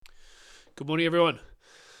Good morning, everyone.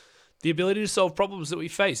 The ability to solve problems that we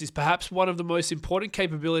face is perhaps one of the most important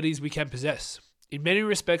capabilities we can possess. In many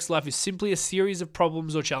respects, life is simply a series of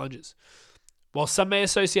problems or challenges. While some may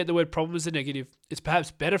associate the word problem as a negative, it's perhaps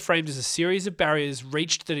better framed as a series of barriers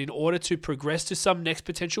reached that in order to progress to some next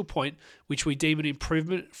potential point, which we deem an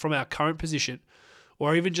improvement from our current position,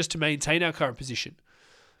 or even just to maintain our current position,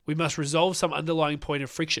 we must resolve some underlying point of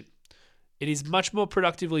friction. It is much more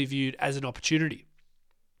productively viewed as an opportunity.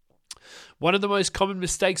 One of the most common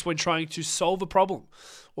mistakes when trying to solve a problem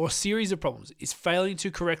or a series of problems is failing to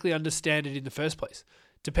correctly understand it in the first place.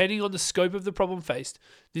 Depending on the scope of the problem faced,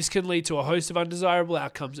 this can lead to a host of undesirable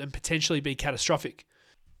outcomes and potentially be catastrophic.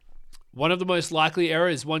 One of the most likely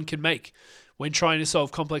errors one can make when trying to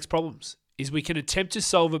solve complex problems is we can attempt to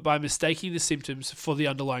solve it by mistaking the symptoms for the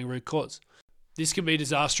underlying root cause. This can be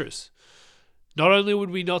disastrous. Not only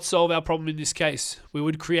would we not solve our problem in this case, we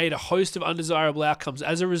would create a host of undesirable outcomes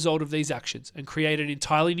as a result of these actions and create an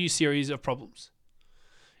entirely new series of problems.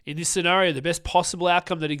 In this scenario, the best possible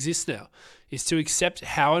outcome that exists now is to accept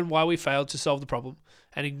how and why we failed to solve the problem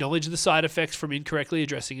and acknowledge the side effects from incorrectly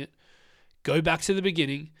addressing it, go back to the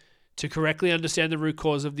beginning to correctly understand the root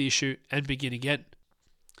cause of the issue and begin again.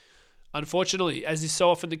 Unfortunately, as is so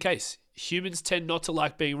often the case, humans tend not to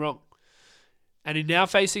like being wrong. And in now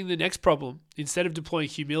facing the next problem, instead of deploying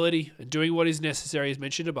humility and doing what is necessary as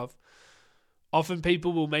mentioned above, often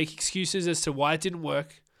people will make excuses as to why it didn't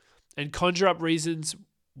work and conjure up reasons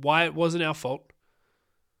why it wasn't our fault.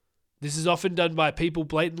 This is often done by people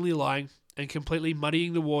blatantly lying and completely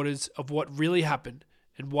muddying the waters of what really happened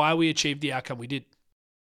and why we achieved the outcome we did.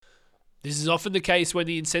 This is often the case when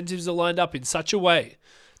the incentives are lined up in such a way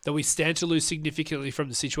that we stand to lose significantly from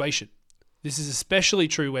the situation. This is especially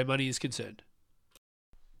true where money is concerned.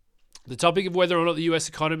 The topic of whether or not the US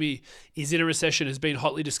economy is in a recession has been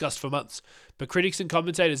hotly discussed for months, but critics and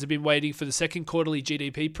commentators have been waiting for the second quarterly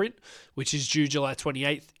GDP print, which is due July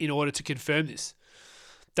 28th, in order to confirm this.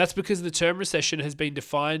 That's because the term recession has been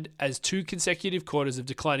defined as 2 consecutive quarters of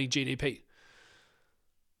declining GDP.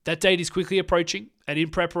 That date is quickly approaching, and in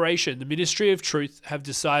preparation, the Ministry of Truth have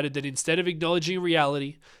decided that instead of acknowledging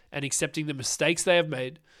reality and accepting the mistakes they have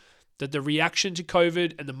made, that the reaction to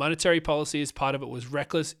COVID and the monetary policy as part of it was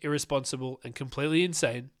reckless, irresponsible, and completely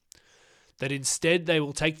insane, that instead they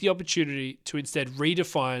will take the opportunity to instead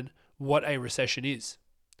redefine what a recession is.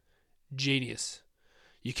 Genius.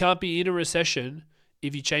 You can't be in a recession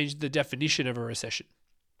if you change the definition of a recession.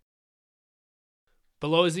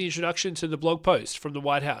 Below is the introduction to the blog post from the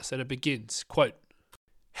White House, and it begins, quote,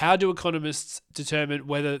 "How do economists determine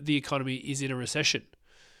whether the economy is in a recession?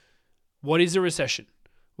 What is a recession?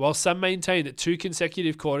 While some maintain that 2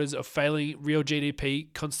 consecutive quarters of failing real GDP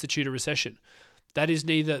constitute a recession, that is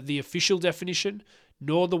neither the official definition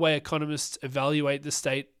nor the way economists evaluate the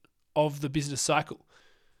state of the business cycle.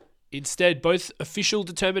 Instead, both official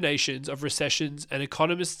determinations of recessions and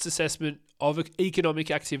economists' assessment of economic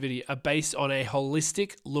activity are based on a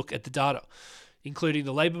holistic look at the data, including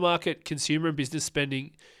the labour market, consumer and business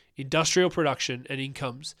spending, industrial production, and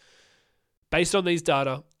incomes. Based on these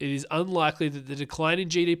data, it is unlikely that the decline in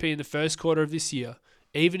GDP in the first quarter of this year,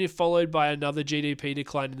 even if followed by another GDP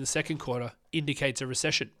decline in the second quarter, indicates a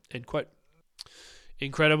recession." End quote.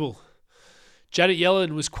 Incredible. Janet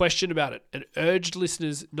Yellen was questioned about it and urged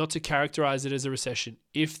listeners not to characterize it as a recession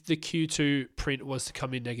if the Q2 print was to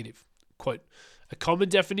come in negative. Quote, "A common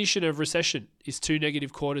definition of recession is 2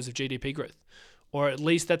 negative quarters of GDP growth, or at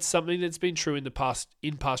least that's something that's been true in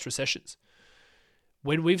past recessions.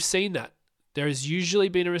 When we've seen that, there has usually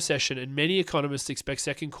been a recession and many economists expect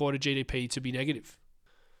second quarter GDP to be negative.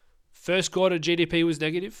 First quarter GDP was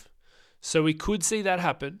negative, so we could see that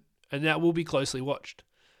happen and that will be closely watched.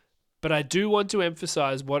 But I do want to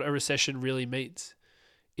emphasize what a recession really means,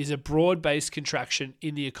 is a broad-based contraction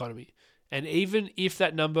in the economy. And even if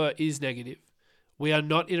that number is negative, we are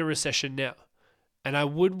not in a recession now. And I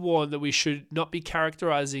would warn that we should not be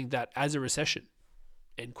characterizing that as a recession."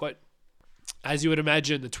 End quote. As you would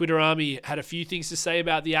imagine, the Twitter army had a few things to say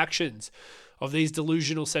about the actions of these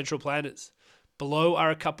delusional central planners. Below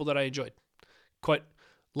are a couple that I enjoyed. Quote,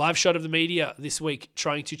 "Live shot of the media this week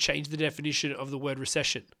trying to change the definition of the word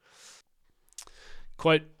recession."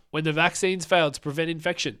 Quote, "When the vaccines failed to prevent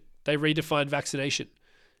infection, they redefined vaccination.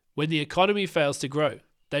 When the economy fails to grow,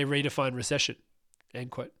 they redefine recession."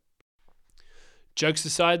 End quote. Jokes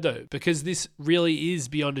aside though, because this really is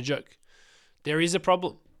beyond a joke, there is a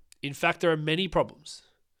problem. In fact, there are many problems.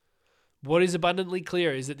 What is abundantly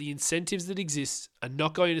clear is that the incentives that exist are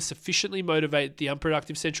not going to sufficiently motivate the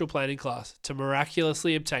unproductive central planning class to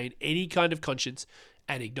miraculously obtain any kind of conscience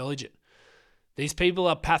and acknowledge it. These people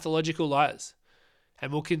are pathological liars.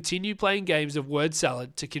 and will continue playing games of word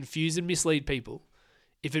salad to confuse and mislead people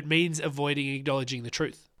if it means avoiding acknowledging the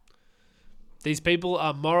truth. These people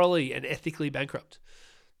are morally and ethically bankrupt.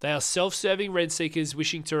 They are self-serving rent seekers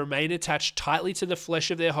wishing to remain attached tightly to the flesh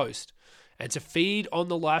of their host and to feed on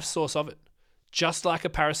the life source of it, just like a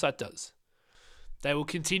parasite does. They will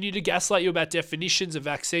continue to gaslight you about definitions of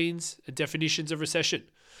vaccines and definitions of recession.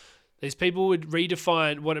 These people would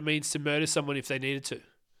redefine what it means to murder someone if they needed to.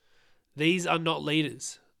 These are not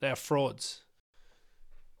leaders. They are frauds.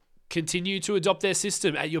 Continue to adopt their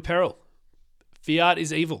system at your peril. Fiat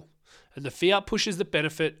is evil, and the fiat pushes that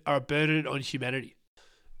benefit are a burden on humanity.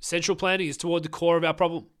 Central planning is toward the core of our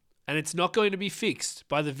problem, and it's not going to be fixed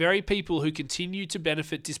by the very people who continue to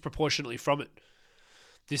benefit disproportionately from it.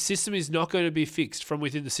 This system is not going to be fixed from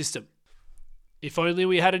within the system. If only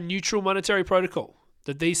we had a neutral monetary protocol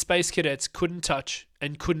that these space cadets couldn't touch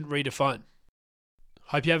and couldn't redefine.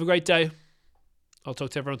 Hope you have a great day. I'll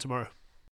talk to everyone tomorrow.